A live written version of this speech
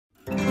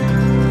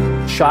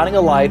shining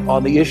a light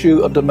on the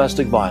issue of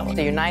domestic violence.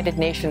 The United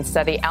Nations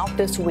study out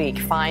this week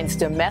finds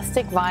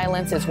domestic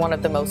violence is one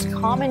of the most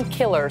common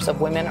killers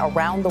of women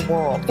around the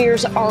world.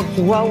 Fears are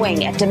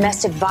growing at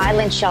domestic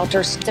violence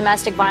shelters.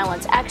 Domestic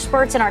violence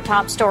experts in our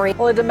top story.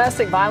 Well, a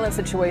domestic violence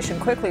situation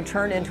quickly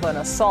turned into an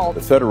assault.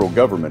 The federal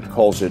government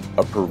calls it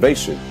a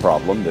pervasive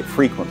problem that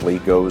frequently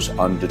goes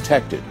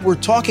undetected. We're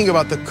talking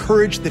about the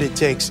courage that it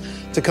takes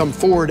to come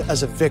forward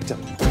as a victim.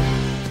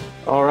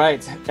 All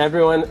right,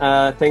 everyone,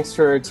 thanks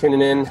for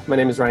tuning in. My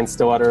name is Ryan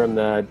Stillwater. I'm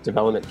the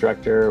Development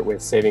Director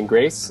with Saving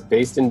Grace,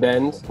 based in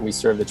Bend. We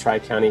serve the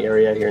Tri-County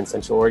area here in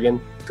Central Oregon.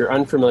 If you're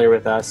unfamiliar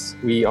with us,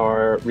 we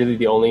are really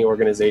the only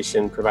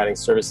organization providing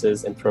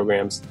services and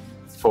programs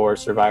for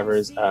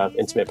survivors of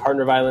intimate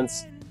partner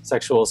violence,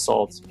 sexual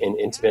assault, and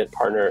intimate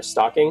partner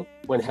stalking.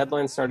 When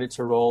headlines started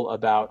to roll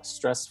about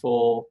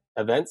stressful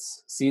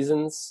events,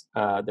 seasons,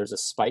 there's a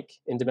spike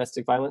in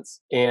domestic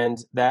violence. And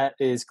that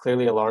is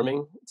clearly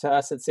alarming to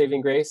us at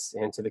Saving Grace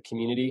and to the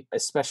community,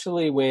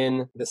 especially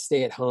when the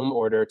stay-at-home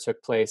order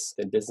took place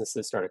and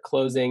businesses started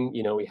closing.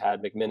 You know, we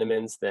had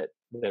McMenamins that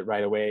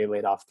right away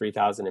laid off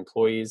 3,000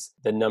 employees.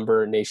 The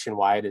number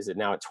nationwide is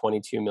now at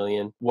 22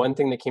 million. One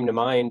thing that came to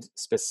mind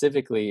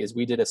specifically is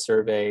we did a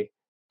survey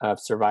of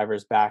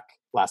survivors back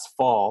last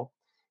fall,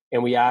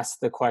 and we asked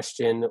the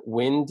question,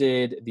 when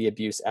did the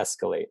abuse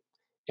escalate?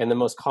 And the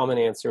most common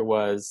answer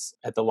was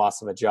at the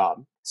loss of a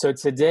job. So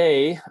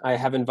today I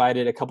have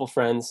invited a couple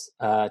friends,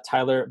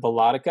 Tyler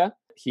Balatica.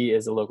 He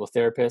is a local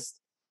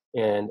therapist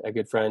and a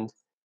good friend.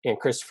 And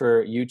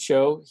Christopher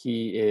Ucho.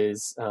 He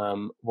is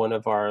one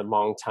of our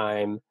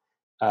longtime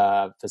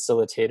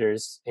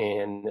facilitators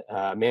and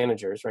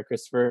managers, right,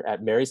 Christopher,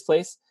 at Mary's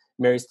Place.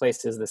 Mary's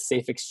Place is the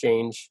Safe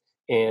Exchange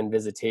and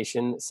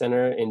Visitation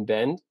Center in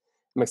Bend.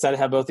 I'm excited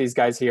to have both these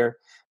guys here.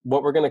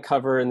 What we're going to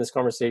cover in this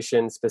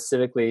conversation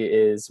specifically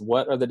is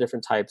what are the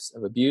different types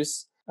of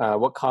abuse,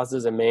 what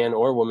causes a man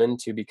or woman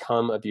to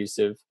become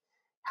abusive,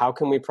 how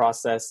can we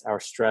process our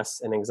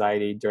stress and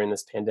anxiety during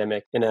this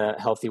pandemic in a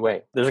healthy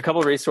way. There's a couple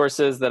of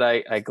resources that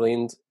I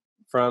gleaned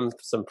from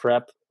some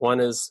prep. One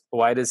is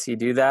Why Does He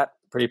Do That?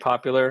 Pretty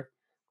popular.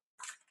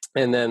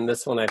 And then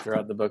this one I threw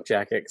out the book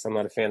jacket because I'm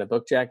not a fan of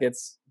book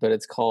jackets, but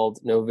it's called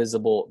No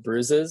Visible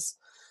Bruises.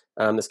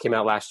 This came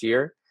out last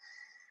year.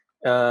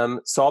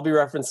 So I'll be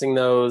referencing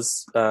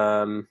those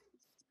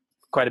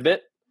quite a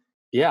bit.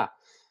 Yeah.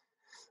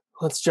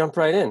 Let's jump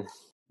right in.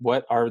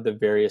 What are the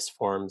various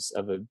forms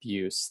of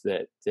abuse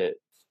that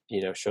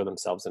show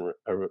themselves in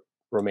a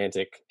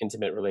romantic,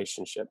 intimate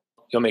relationship?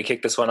 You want me to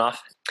kick this one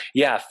off?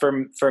 Yeah,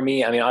 for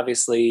me, I mean,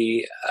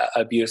 obviously,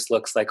 abuse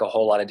looks like a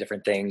whole lot of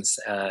different things,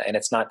 and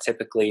it's not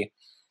typically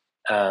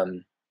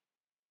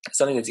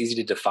something that's easy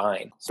to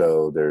define.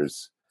 So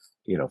there's,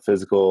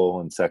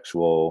 physical and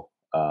sexual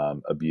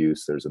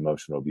abuse, there's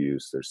emotional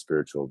abuse, there's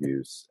spiritual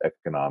abuse,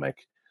 economic,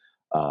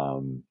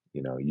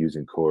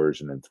 using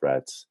coercion and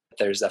threats.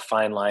 There's a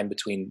fine line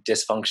between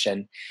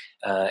dysfunction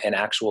and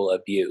actual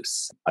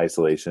abuse.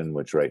 Isolation,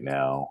 which right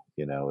now,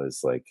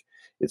 is like,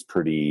 it's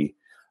pretty,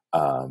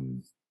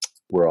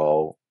 we're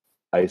all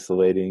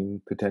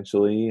isolating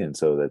potentially. And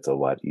so that's a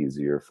lot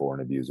easier for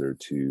an abuser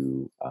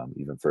to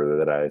even further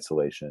that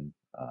isolation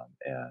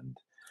and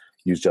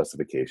use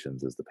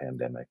justifications as the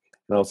pandemic.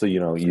 And also,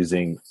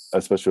 using,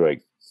 especially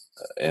like,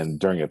 and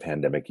during a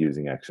pandemic,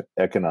 using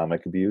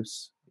economic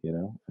abuse,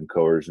 and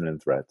coercion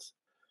and threats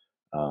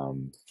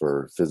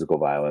for physical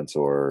violence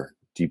or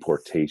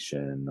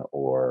deportation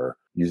or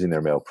using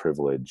their male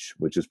privilege,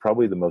 which is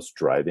probably the most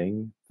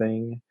driving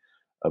thing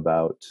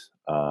about,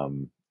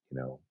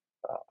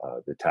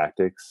 the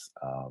tactics,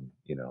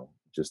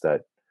 just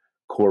that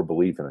core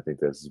belief. And I think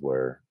this is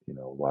where,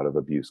 a lot of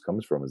abuse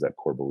comes from, is that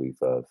core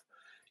belief of,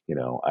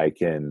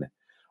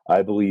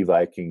 I believe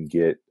I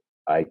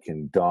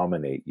can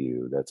dominate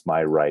you. That's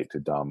my right to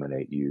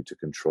dominate you, to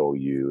control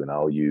you. And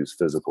I'll use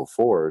physical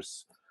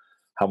force,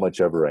 how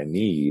much ever I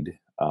need,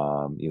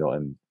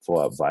 and full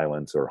out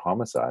violence or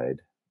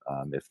homicide,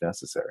 if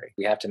necessary.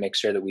 We have to make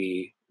sure that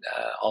we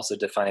also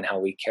define how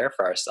we care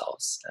for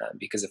ourselves,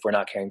 because if we're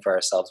not caring for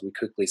ourselves, we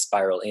quickly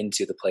spiral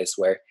into the place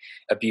where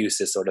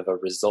abuse is sort of a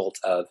result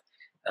of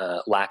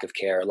lack of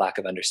care, lack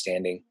of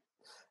understanding.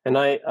 And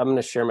I'm going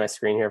to share my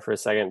screen here for a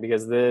second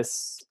because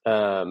this,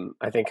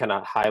 I think, kind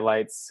of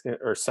highlights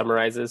or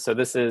summarizes. So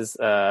this is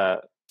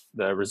the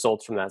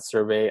results from that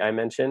survey I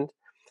mentioned.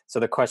 So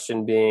the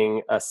question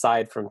being,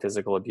 aside from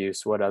physical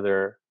abuse, what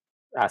other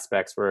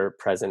aspects were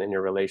present in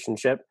your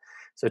relationship?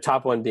 So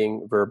top one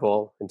being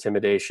verbal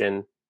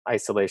intimidation,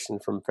 isolation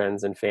from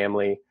friends and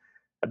family,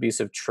 abuse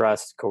of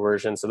trust,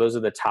 coercion. So those are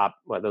the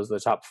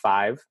top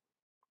 5.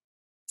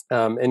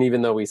 And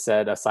even though we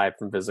said aside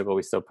from physical,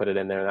 we still put it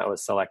in there, and that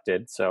was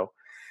selected. So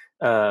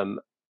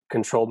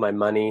controlled my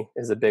money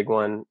is a big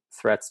one.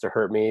 Threats to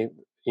hurt me.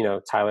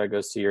 Tyler,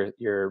 goes to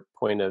your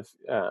point of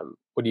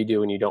what do you do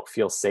when you don't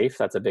feel safe?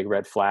 That's a big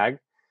red flag.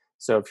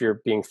 So if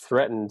you're being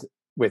threatened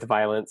with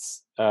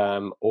violence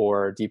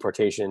or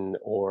deportation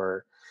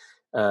or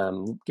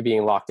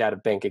being locked out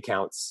of bank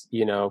accounts,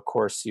 of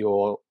course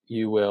you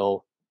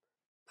will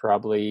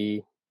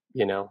probably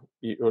you'll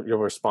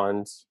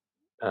respond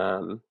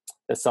a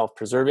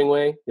self-preserving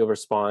way. You'll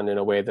respond in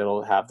a way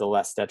that'll have the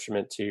less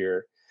detriment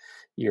to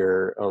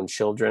your own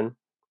children.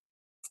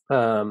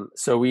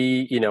 So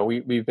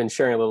we've been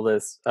sharing a little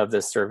bit of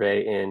this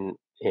survey in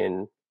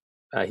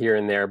here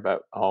and there,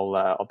 but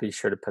I'll be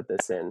sure to put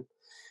this in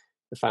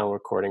the final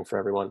recording for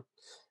everyone,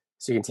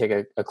 so you can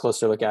take a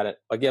closer look at it.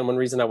 Again, one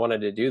reason I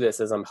wanted to do this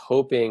is I'm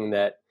hoping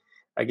that,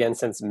 again,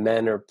 since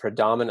men are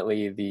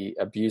predominantly the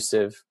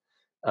abusive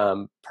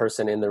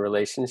person in the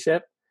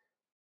relationship,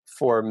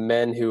 for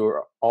men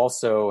who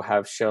also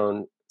have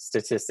shown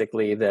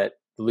statistically that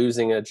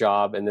losing a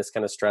job and this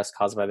kind of stress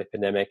caused by the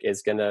pandemic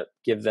is going to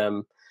give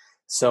them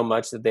so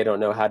much that they don't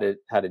know how to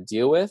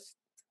deal with.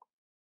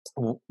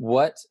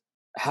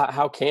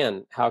 How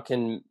can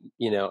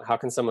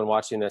someone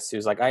watching this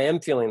who's like, I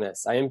am feeling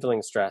this, I am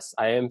feeling stress,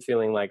 I am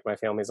feeling like my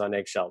family's on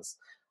eggshells,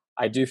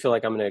 I do feel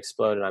like I'm going to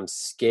explode and I'm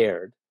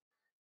scared,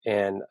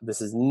 and this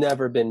has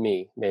never been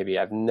me, maybe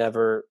I've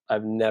never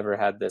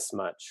had this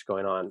much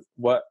going on.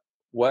 What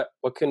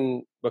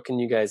can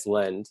you guys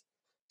lend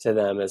to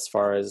them as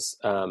far as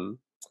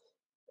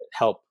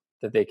help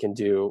that they can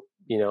do,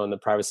 in the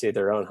privacy of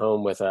their own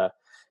home with a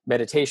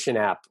meditation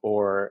app,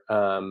 or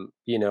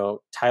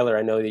Tyler,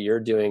 I know that you're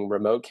doing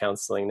remote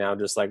counseling now,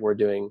 just like we're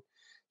doing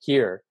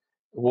here.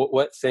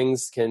 What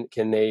things can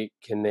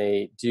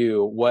they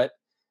do? What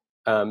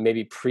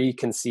maybe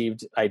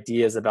preconceived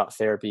ideas about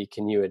therapy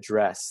can you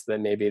address that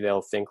maybe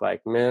they'll think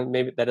like, man,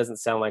 maybe that doesn't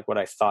sound like what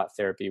I thought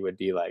therapy would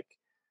be like?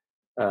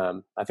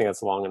 I think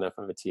that's long enough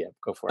of a tee up.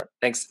 Go for it.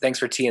 Thanks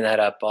for teeing that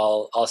up.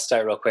 I'll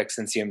start real quick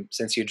since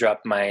you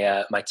dropped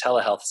my my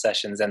telehealth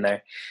sessions in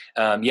there.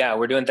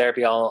 We're doing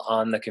therapy all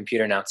on the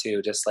computer now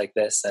too, just like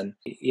this. And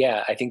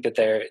I think that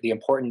the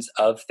importance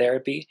of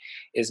therapy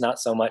is not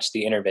so much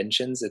the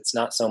interventions. It's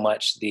not so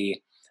much the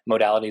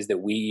modalities that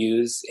we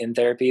use in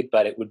therapy,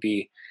 but it would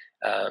be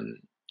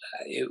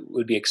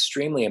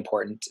extremely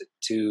important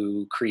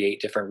to create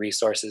different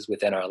resources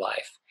within our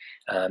life.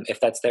 If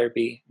that's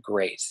therapy,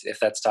 great.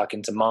 If that's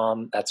talking to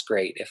mom, that's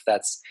great. If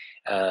that's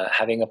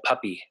having a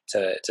puppy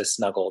to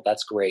snuggle,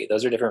 that's great.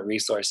 Those are different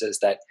resources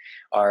that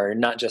are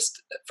not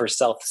just for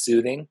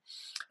self-soothing,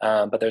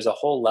 but there's a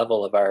whole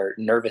level of our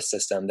nervous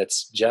system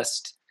that's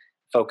just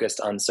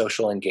focused on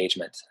social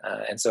engagement.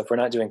 And so if we're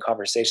not doing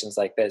conversations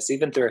like this,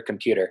 even through a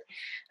computer,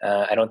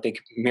 I don't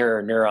think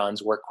mirror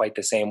neurons work quite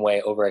the same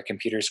way over a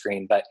computer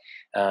screen, but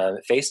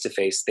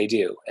face-to-face they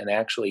do, and they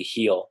actually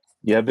heal.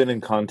 Yeah, I've been in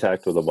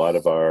contact with a lot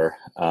of our,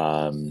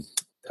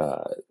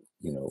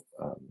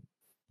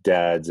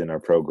 dads in our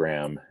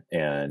program,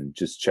 and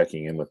just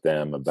checking in with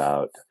them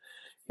about,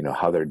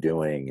 how they're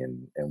doing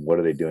and what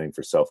are they doing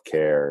for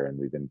self-care. And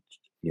we've been,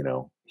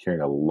 hearing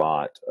a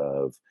lot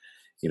of,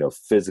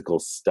 physical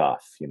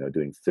stuff,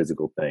 doing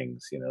physical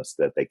things, so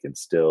that they can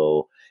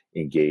still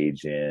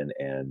engage in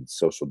and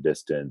social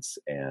distance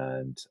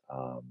and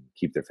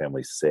keep their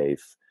families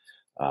safe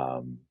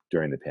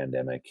during the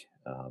pandemic,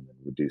 and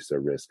reduce their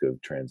risk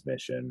of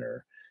transmission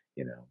or,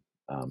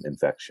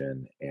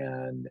 infection.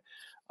 And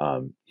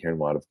hearing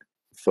a lot of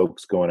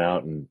folks going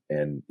out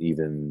and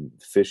even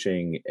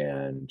fishing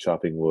and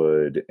chopping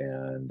wood,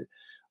 and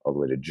all the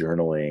way to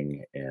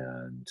journaling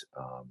and,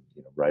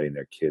 writing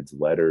their kids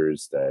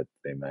letters that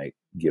they might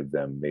give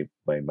them, they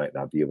might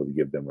not be able to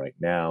give them right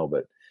now,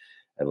 but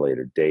at a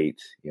later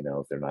date,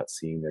 if they're not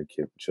seeing their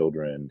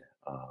children.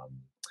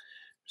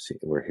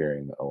 We're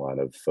hearing a lot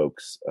of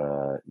folks,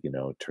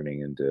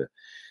 turning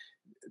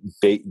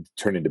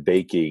to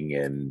baking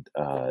and,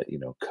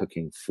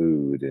 cooking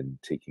food and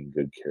taking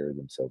good care of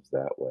themselves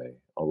that way,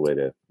 all the way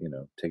to,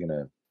 taking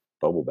a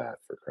bubble bath,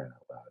 for crying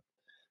out loud.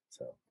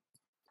 So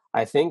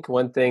I think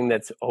one thing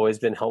that's always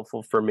been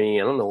helpful for me,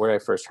 I don't know where I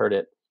first heard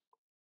it,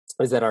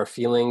 is that our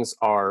feelings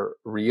are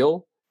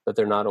real, but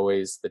they're not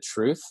always the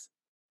truth.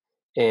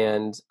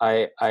 And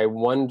I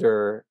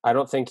wonder, I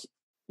don't think,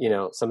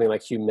 something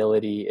like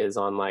humility is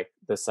on like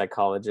the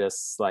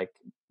psychologist's, like,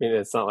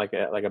 it's not like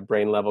a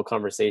brain level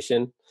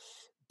conversation,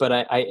 but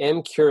I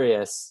am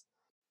curious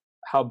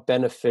how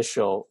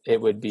beneficial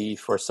it would be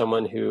for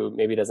someone who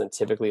maybe doesn't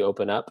typically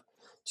open up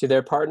to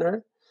their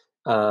partner.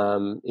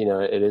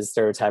 It is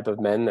stereotype of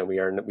men that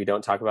we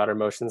don't talk about our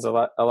emotions a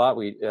lot.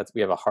 We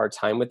have a hard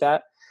time with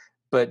that,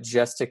 but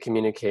just to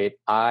communicate,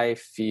 I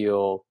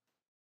feel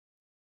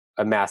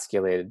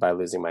emasculated by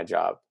losing my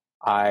job.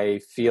 I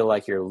feel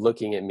like you're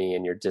looking at me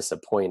and you're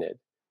disappointed.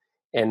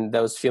 And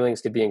those feelings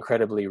could be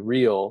incredibly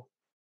real.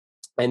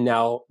 And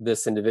now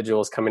this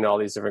individual is coming to all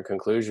these different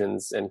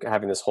conclusions and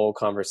having this whole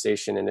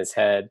conversation in his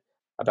head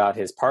about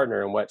his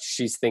partner and what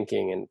she's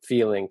thinking and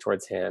feeling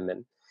towards him.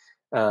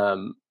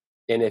 And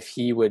if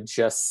he would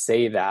just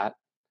say that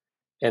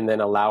and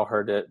then allow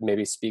her to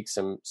maybe speak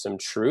some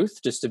truth,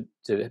 just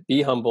to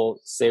be humble,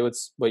 say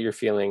what you're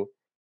feeling,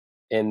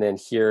 and then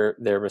hear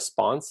their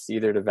response,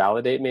 either to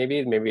validate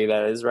maybe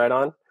that is right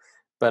on.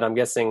 But I'm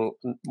guessing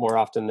more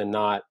often than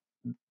not,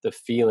 the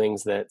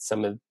feelings that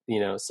some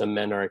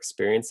men are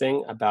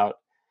experiencing about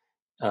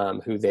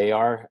who they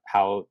are,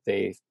 how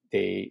they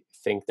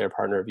think their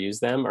partner views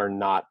them, are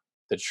not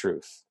the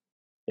truth.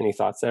 Any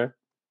thoughts there?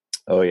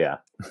 Oh yeah,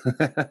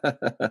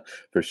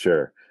 for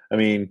sure. I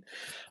mean,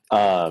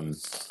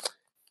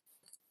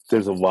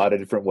 there's a lot of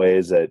different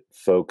ways that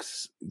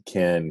folks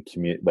can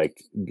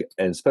communicate,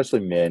 and especially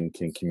men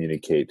can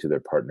communicate to their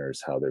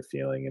partners how they're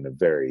feeling in a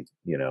very,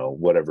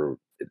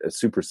 a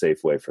super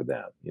safe way for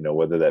them,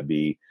 whether that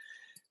be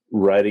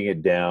writing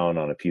it down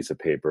on a piece of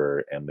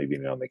paper and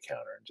leaving it on the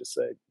counter and just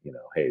say,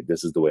 hey,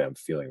 this is the way I'm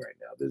feeling right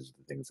now. These are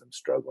the things I'm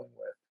struggling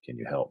with. Can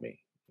you help me?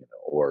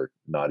 Or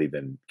not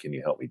even, can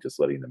you help me, just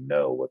letting them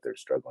know what they're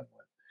struggling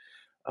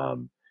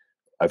with.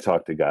 I've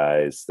talked to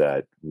guys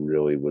that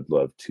really would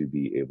love to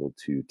be able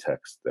to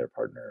text their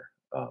partner,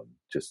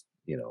 just,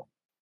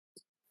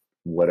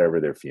 whatever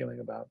they're feeling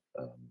about,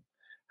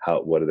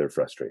 what are their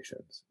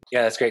frustrations?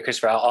 Yeah, that's great,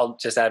 Christopher. I'll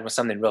just add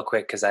something real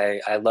quick, because I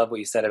love what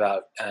you said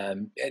about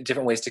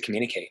different ways to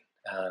communicate.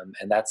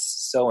 And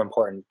that's so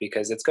important,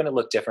 because it's going to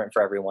look different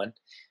for everyone.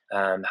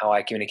 How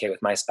I communicate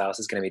with my spouse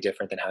is going to be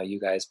different than how you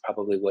guys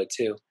probably would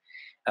too.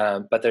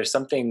 But there's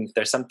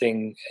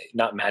something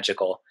not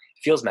magical,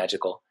 it feels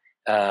magical,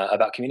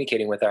 about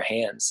communicating with our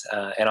hands.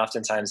 And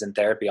oftentimes in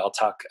therapy, I'll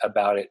talk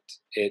about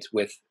it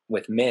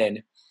with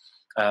men.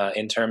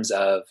 In terms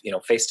of,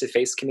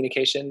 face-to-face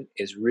communication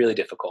is really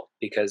difficult,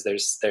 because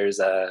there's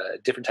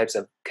different types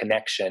of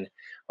connection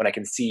when I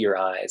can see your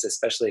eyes,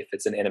 especially if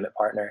it's an intimate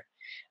partner.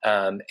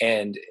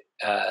 And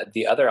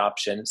the other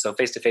option, so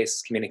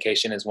face-to-face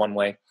communication is one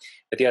way,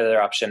 but the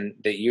other option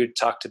that you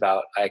talked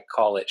about, I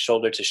call it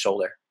shoulder to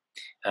shoulder.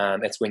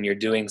 It's when you're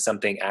doing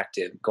something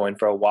active, going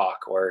for a walk,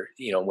 or,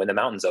 when the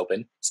mountain's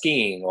open,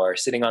 skiing, or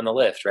sitting on the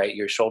lift, right?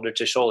 You're shoulder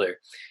to shoulder.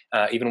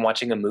 Even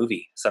watching a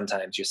movie,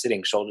 sometimes you're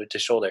sitting shoulder to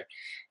shoulder.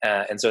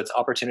 And so it's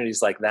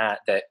opportunities like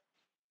that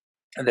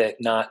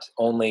not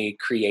only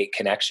create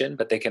connection,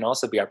 but they can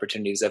also be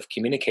opportunities of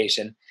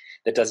communication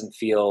that doesn't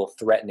feel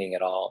threatening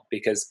at all.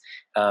 Because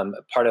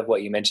part of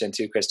what you mentioned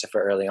too,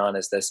 Christopher, early on,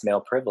 is this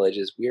male privilege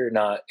is we're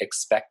not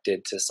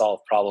expected to solve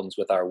problems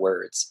with our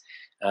words.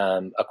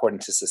 According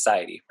to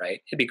society, right?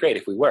 It'd be great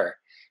if we were,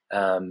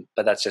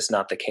 but that's just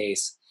not the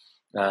case.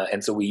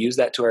 And so we use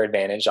that to our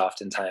advantage.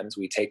 Oftentimes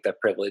we take the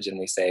privilege and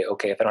we say,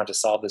 okay, if I don't have to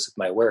solve this with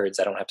my words,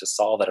 I don't have to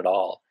solve it at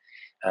all.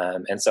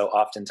 And so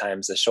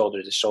oftentimes the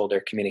shoulder to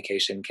shoulder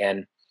communication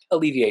can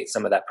alleviate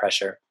some of that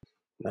pressure.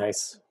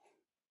 Nice.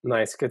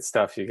 Good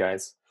stuff, you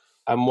guys.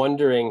 I'm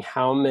wondering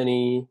how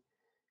many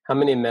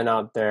men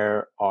out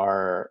there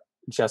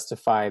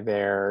justify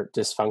their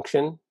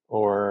dysfunction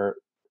or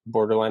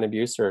borderline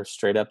abuse or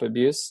straight up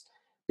abuse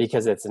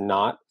because it's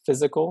not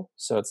physical.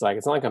 So it's not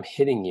like I'm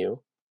hitting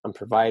you, I'm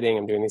providing,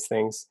 I'm doing these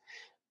things.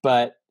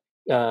 But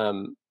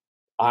I'm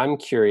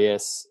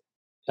curious,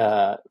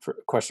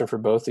 question for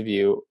both of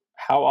you,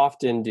 how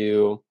often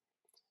do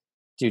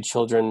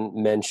children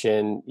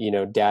mention,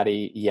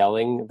 daddy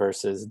yelling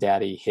versus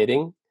daddy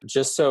hitting?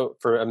 Just so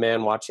for a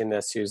man watching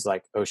this who's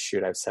like, oh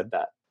shoot, I've said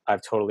that,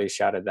 I've totally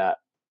shouted that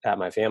at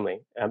my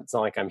family. It's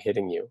not like I'm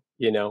hitting you,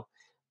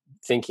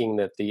 thinking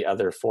that the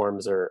other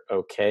forms are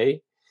okay.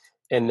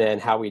 And then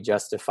how we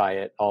justify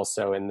it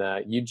also in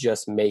you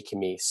just make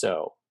me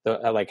so,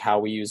 like how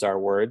we use our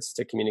words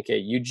to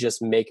communicate. You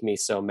just make me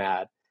so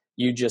mad.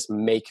 You just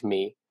make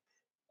me,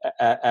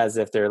 as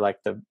if they're like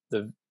the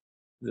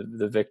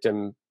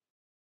victim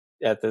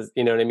at the,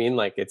 you know what I mean?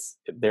 Like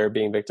they're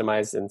being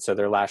victimized. And so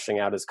they're lashing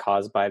out as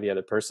caused by the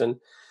other person.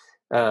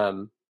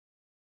 Yeah.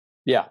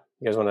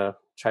 You guys want to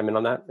chime in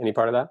on that? Any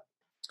part of that?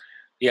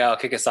 Yeah, I'll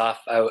kick us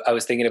off. I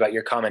was thinking about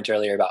your comment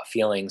earlier about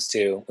feelings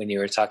too, when you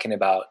were talking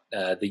about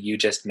the "you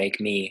just make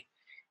me,"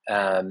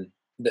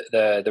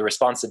 the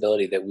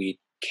responsibility that we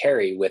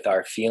carry with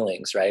our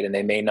feelings, right? And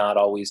they may not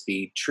always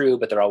be true,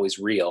 but they're always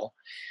real.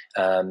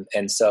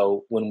 And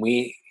so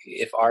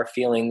if our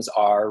feelings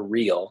are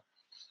real,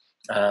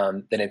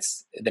 then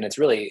it's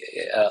really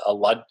a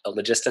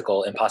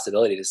logistical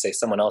impossibility to say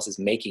someone else is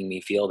making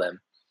me feel them.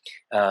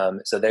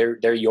 So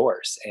they're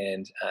yours,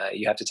 and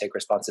you have to take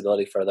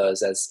responsibility for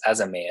those as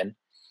a man.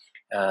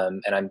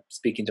 And I'm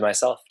speaking to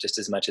myself just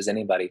as much as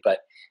anybody, but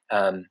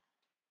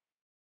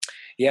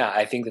yeah,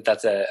 I think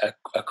that's a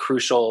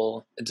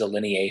crucial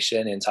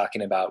delineation in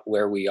talking about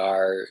where we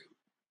are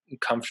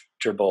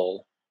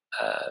comfortable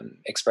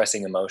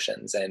expressing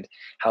emotions, and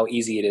how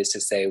easy it is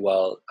to say,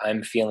 well,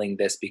 I'm feeling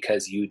this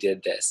because you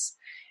did this.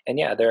 And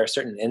yeah, there are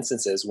certain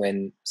instances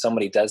when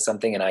somebody does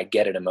something and I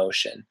get an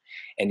emotion,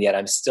 and yet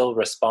I'm still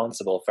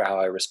responsible for how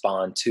I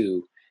respond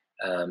to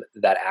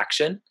that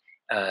action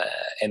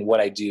and what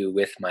I do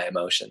with my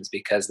emotions,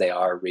 because they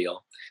are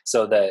real.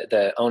 So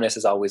the onus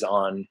is always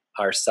on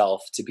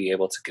ourself to be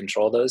able to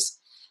control those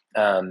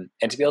and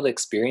to be able to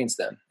experience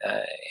them.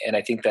 And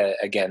I think that,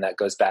 again, that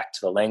goes back to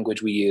the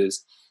language we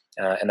use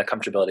and the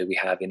comfortability we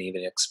have in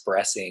even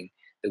expressing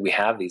that we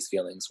have these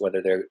feelings,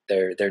 whether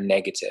they're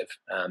negative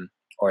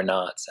or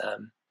not.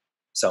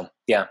 So,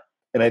 yeah.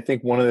 And I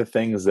think one of the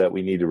things that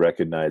we need to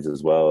recognize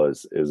as well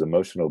is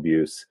emotional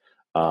abuse.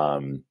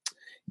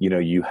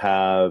 You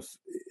have,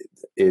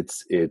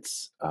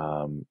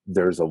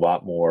 there's a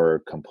lot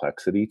more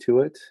complexity to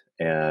it.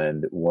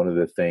 And one of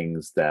the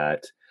things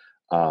that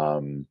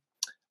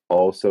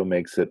also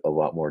makes it a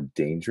lot more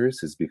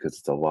dangerous is because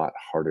it's a lot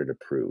harder to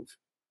prove.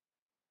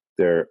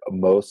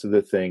 Most of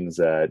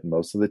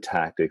the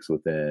tactics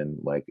within,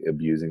 like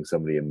abusing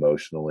somebody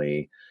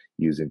emotionally,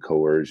 using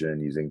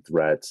coercion, using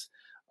threats,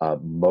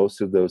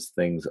 most of those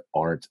things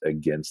aren't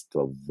against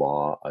the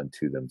law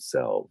unto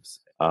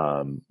themselves.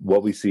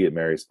 What we see at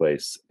Mary's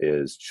Place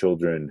is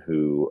children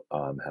who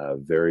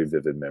have very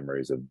vivid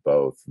memories of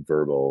both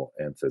verbal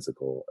and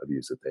physical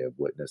abuse that they have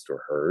witnessed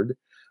or heard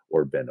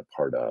or been a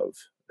part of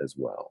as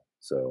well.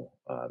 So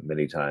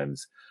many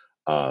times,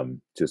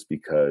 just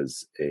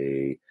because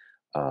a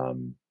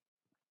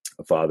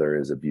father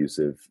is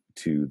abusive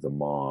to the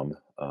mom,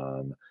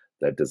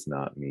 that does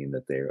not mean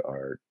that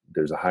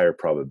there's a higher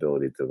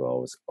probability that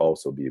they'll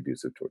also be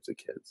abusive towards the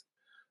kids,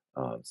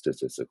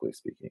 statistically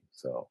speaking.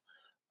 So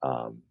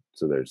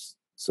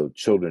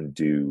children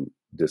do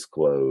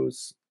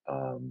disclose,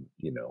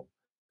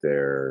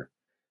 the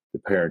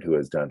parent who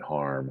has done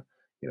harm,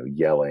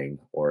 yelling,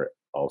 or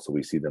also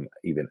we see them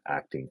even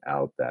acting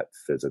out that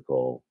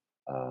physical,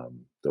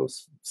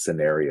 those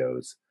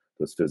scenarios,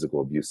 those physical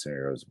abuse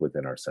scenarios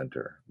within our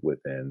center,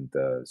 within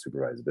the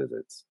supervised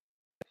visits.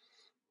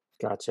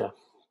 Gotcha.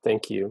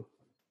 Thank you,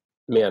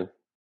 man.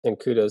 And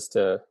kudos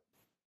to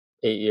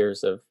 8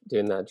 years of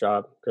doing that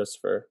job,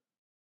 Christopher.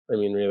 I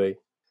mean, really,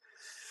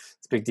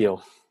 it's a big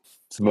deal.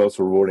 It's the most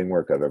rewarding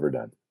work I've ever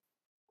done.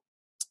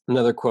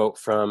 Another quote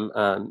from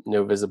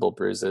No Visible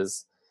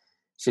Bruises.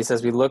 She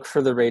says, "We look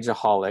for the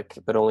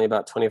rageaholic, but only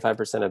about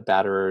 25% of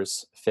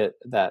batterers fit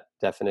that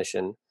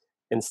definition.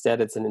 Instead,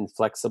 it's an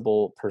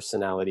inflexible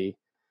personality,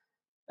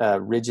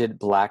 a rigid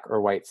black or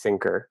white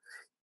thinker."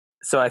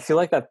 So I feel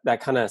like that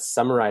kind of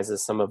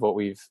summarizes some of what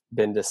we've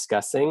been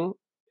discussing.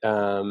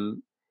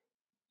 And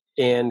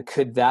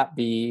could that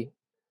be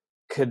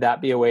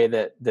a way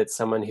that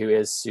someone who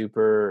is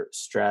super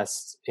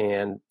stressed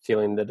and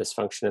feeling the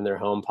dysfunction in their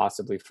home,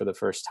 possibly for the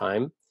first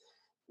time,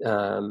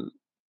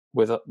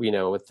 with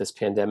this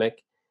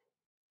pandemic,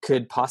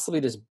 could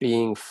possibly just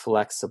being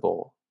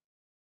flexible,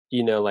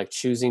 like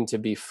choosing to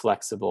be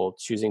flexible,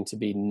 choosing to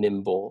be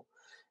nimble,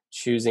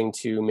 choosing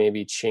to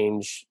maybe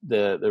change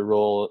the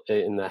role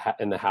in the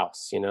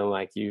house,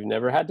 like you've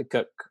never had to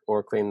cook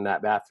or clean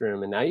that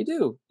bathroom and now you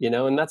do,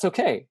 and that's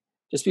okay.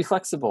 Just be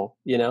flexible,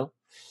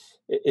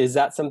 Is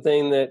that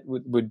something that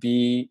would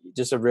be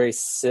just a very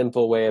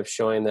simple way of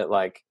showing that,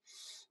 like,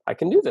 I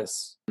can do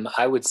this?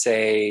 I would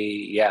say,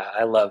 yeah,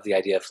 I love the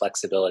idea of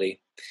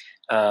flexibility.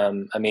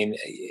 I mean,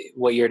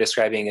 what you're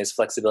describing is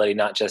flexibility,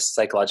 not just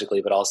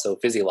psychologically, but also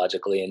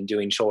physiologically, and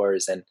doing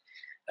chores and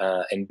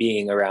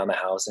being around the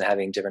house and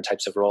having different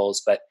types of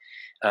roles. But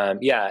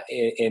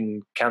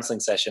in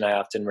counseling session, I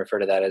often refer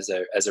to that as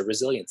a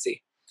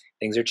resiliency.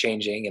 Things are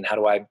changing, and how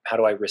do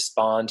I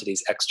respond to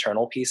these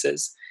external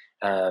pieces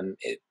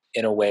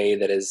in a way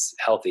that is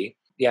healthy?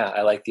 Yeah,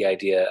 I like the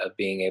idea of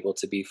being able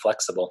to be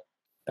flexible.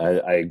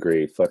 I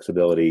agree.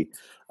 Flexibility,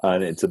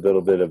 and it's a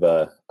little bit of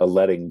a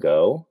letting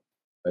go,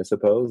 I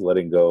suppose.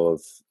 Letting go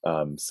of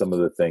some of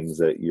the things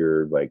that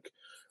you're like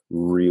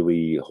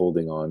really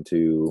holding on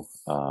to,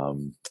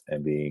 and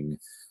being,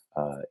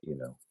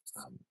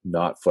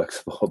 not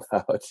flexible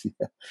about.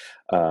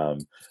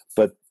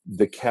 But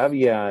the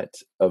caveat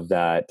of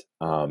that,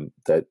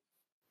 that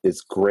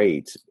is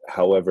great.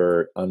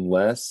 However,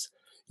 unless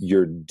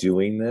you're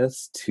doing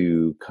this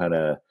to kind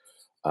of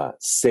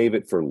save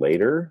it for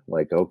later,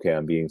 like, okay,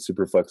 I'm being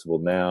super flexible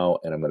now,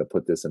 and I'm going to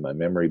put this in my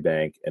memory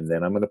bank, and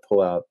then I'm going to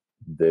pull out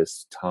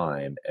this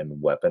time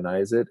and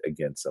weaponize it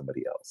against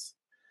somebody else.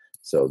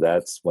 So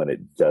that's when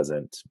it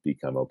doesn't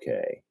become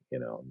okay,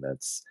 and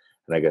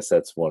I guess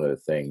that's one of the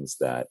things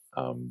that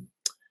I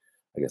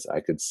guess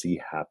I could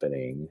see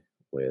happening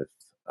with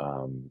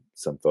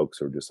some folks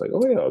who are just like,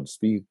 oh yeah, I'll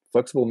just be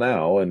flexible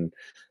now,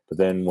 but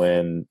then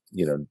when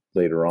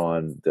later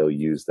on they'll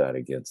use that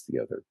against the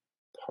other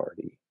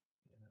party.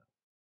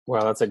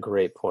 Wow, that's a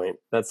great point.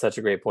 That's such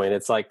a great point.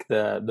 It's like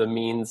the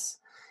means.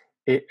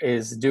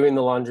 Is doing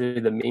the laundry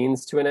the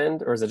means to an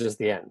end, or is it just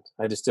the end?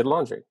 I just did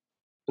laundry,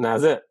 and that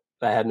was it.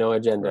 I had no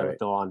agenda with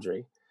the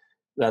laundry.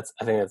 I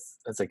think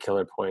that's a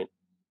killer point.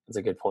 That's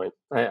a good point.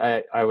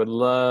 I would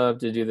love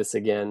to do this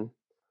again,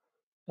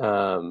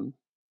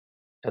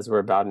 as we're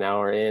about an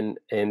hour in,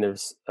 and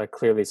there's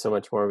clearly so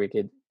much more we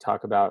could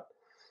talk about.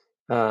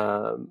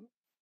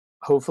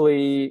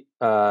 Hopefully,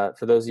 for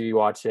those of you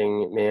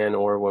watching, man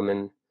or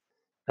woman,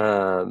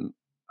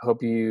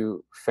 hope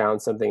you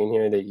found something in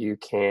here that you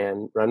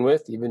can run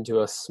with, even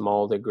to a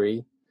small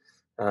degree.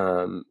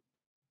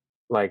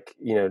 Like,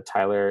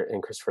 Tyler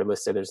and Christopher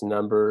listed, there's a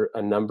number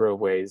of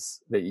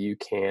ways that you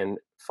can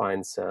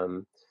find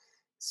some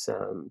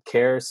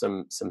care,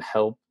 some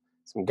help,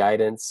 some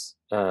guidance,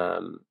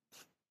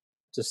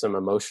 just some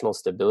emotional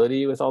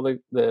stability with all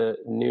the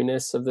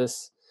newness of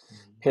this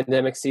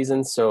pandemic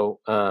season. So,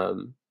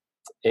 and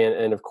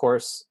of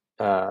course,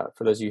 for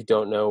those of you who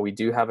don't know, we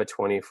do have a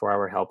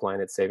 24-hour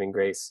helpline at Saving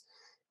Grace.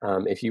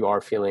 If you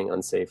are feeling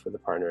unsafe with a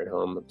partner at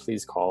home,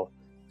 please call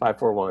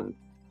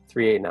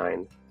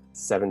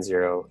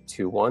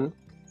 541-389-7021.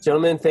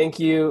 Gentlemen, thank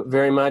you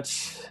very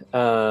much.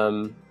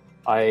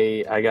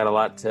 I got a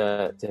lot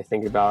to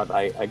think about.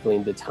 I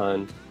gleaned a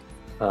ton.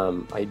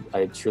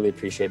 I truly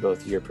appreciate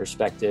both your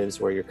perspectives,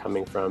 where you're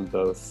coming from,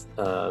 both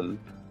on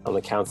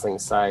the counseling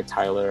side,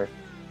 Tyler,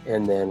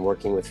 and then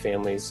working with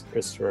families,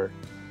 Christopher.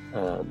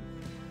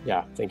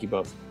 Thank you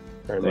both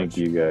very much. Thank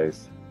you,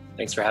 guys.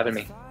 Thanks for having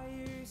me.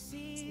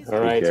 All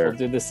right, we'll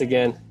do this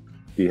again.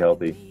 Be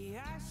healthy.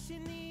 I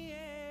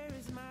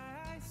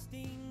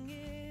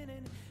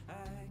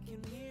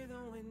can hear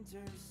the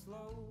winter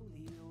slowly